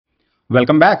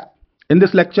Welcome back. In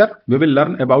this lecture, we will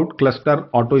learn about cluster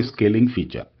auto-scaling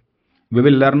feature. We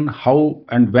will learn how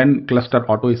and when cluster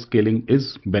auto-scaling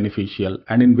is beneficial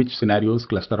and in which scenarios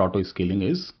cluster auto-scaling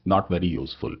is not very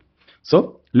useful.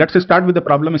 So let's start with the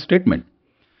problem statement.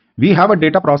 We have a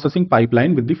data processing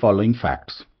pipeline with the following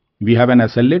facts. We have an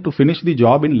SLA to finish the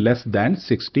job in less than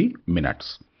 60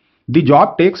 minutes. The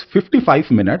job takes 55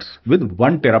 minutes with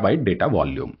 1 terabyte data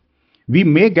volume. We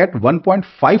may get 1.5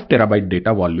 terabyte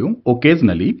data volume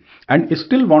occasionally and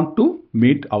still want to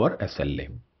meet our SLA,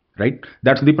 right?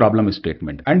 That's the problem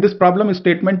statement. And this problem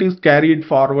statement is carried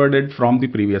forwarded from the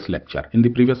previous lecture. In the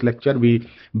previous lecture, we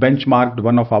benchmarked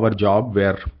one of our job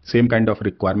where same kind of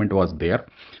requirement was there.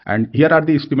 And here are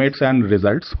the estimates and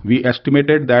results. We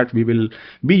estimated that we will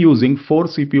be using 4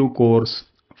 CPU cores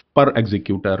per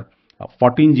executor,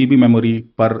 14 GB memory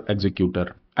per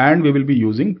executor, and we will be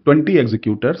using 20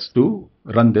 executors to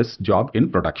run this job in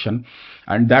production,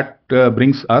 and that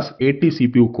brings us 80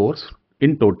 CPU cores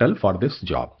in total for this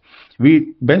job.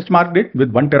 We benchmarked it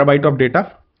with 1 terabyte of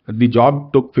data. The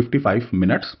job took 55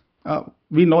 minutes.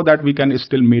 We know that we can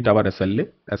still meet our SLA.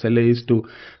 SLA is to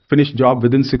finish job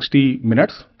within 60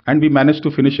 minutes, and we managed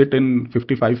to finish it in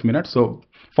 55 minutes. So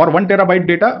for 1 terabyte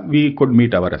data, we could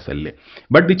meet our SLA.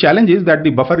 But the challenge is that the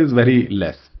buffer is very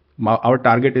less. Our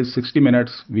target is 60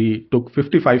 minutes. We took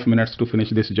 55 minutes to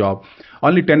finish this job.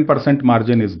 Only 10%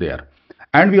 margin is there.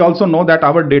 And we also know that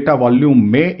our data volume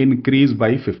may increase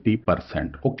by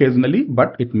 50% occasionally,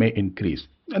 but it may increase.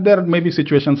 There may be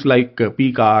situations like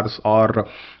peak hours or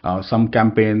some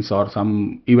campaigns or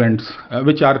some events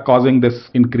which are causing this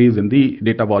increase in the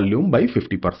data volume by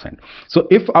 50%. So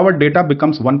if our data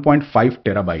becomes 1.5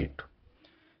 terabyte,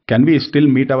 can we still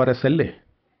meet our SLA?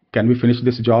 Can we finish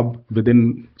this job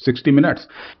within 60 minutes?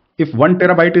 If 1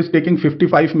 terabyte is taking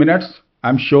 55 minutes,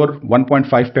 I'm sure 1.5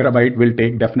 terabyte will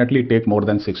definitely take more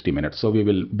than 60 minutes. So we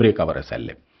will break our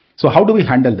SLA. So how do we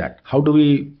handle that? How do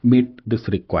we meet this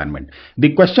requirement?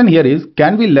 The question here is,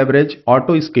 can we leverage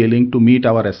auto scaling to meet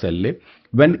our SLA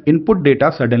when input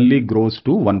data suddenly grows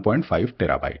to 1.5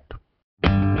 terabyte?